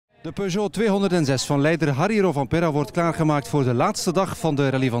De Peugeot 206 van leider Harry Rovanperä wordt klaargemaakt voor de laatste dag van de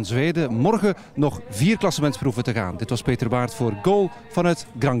Rally van Zweden. Morgen nog 4 klassementsproeven te gaan. Dit was Peter Baert voor Goal vanuit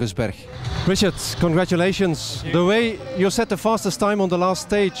Grangensberg. Richard, congratulations. The way you set the fastest time on the last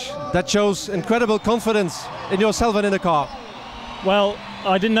stage, that shows incredible confidence in yourself and in the car. Well,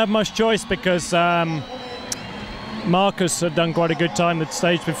 I didn't have much choice because Marcus had done quite a good time at the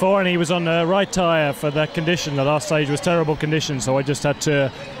stage before and he was on the right tyre for that condition. The last stage was terrible conditions, so I just had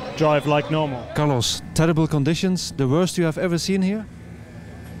to drive like normal. Carlos, terrible conditions, the worst you have ever seen here?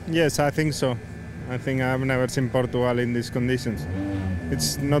 Yes, I think so. I think I've never seen Portugal in these conditions.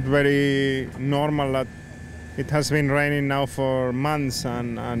 It's not very normal that it has been raining now for months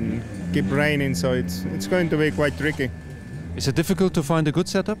and keep raining, so it's going to be quite tricky. Is it difficult to find a good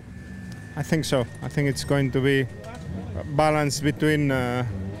setup? I think so. I think it's going to be a balance between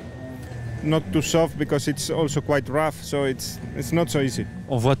not too soft because it's also quite rough, so it's not so easy.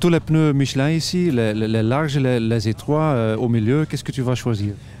 On voit tous les pneus Michelin ici, les larges, les étroits au milieu. Qu'est-ce que tu vas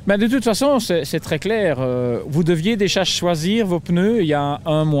choisir? Ben de toute façon, c'est très clair. Vous deviez déjà choisir vos pneus il y a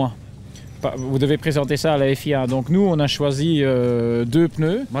un mois. Vous devez présenter ça à la FIA. Donc nous, on a choisi 2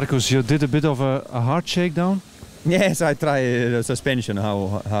 pneus. Marcus, you did a bit of a hard shakedown? Yes, I try the suspension,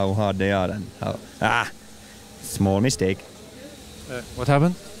 how hard they are and how... small mistake. What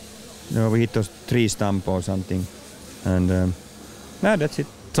happened? No, we hit those tree stump or something, and no, that's it.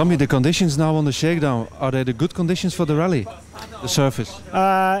 Tell me the conditions now on the shakedown. Are they the good conditions for the rally? The surface?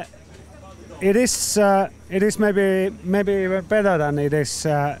 It is maybe better than it is.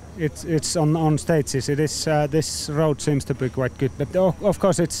 It's on stages. It is. This road seems to be quite good, but of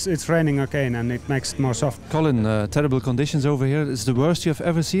course it's raining again, and it makes it more soft. Colin, terrible conditions over here. Is the worst you have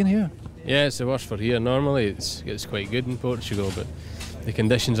ever seen here? Yeah, it's the worst for here. Normally it's quite good in Portugal, but the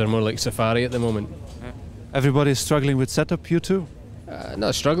conditions are more like safari at the moment. Everybody is struggling with setup. You too?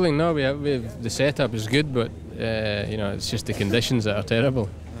 Not struggling. No, we have the setup is good, but you know, it's just the conditions that are terrible.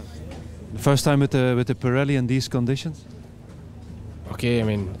 The first time with the Pirelli in these conditions? Okay, I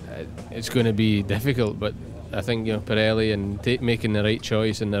mean, it's going to be difficult, but I think, you know, Pirelli and making the right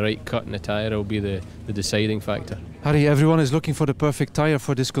choice and the right cut in the tyre will be the deciding factor. Harry, everyone is looking for the perfect tyre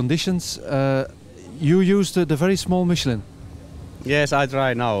for these conditions. You used the very small Michelin. Yes, I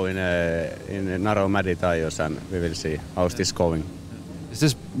try now in narrow muddy tires, and we will see how's this going. Is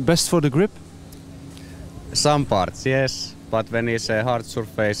this best for the grip? Some parts, yes, but when it's a hard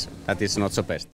surface, that is not so best.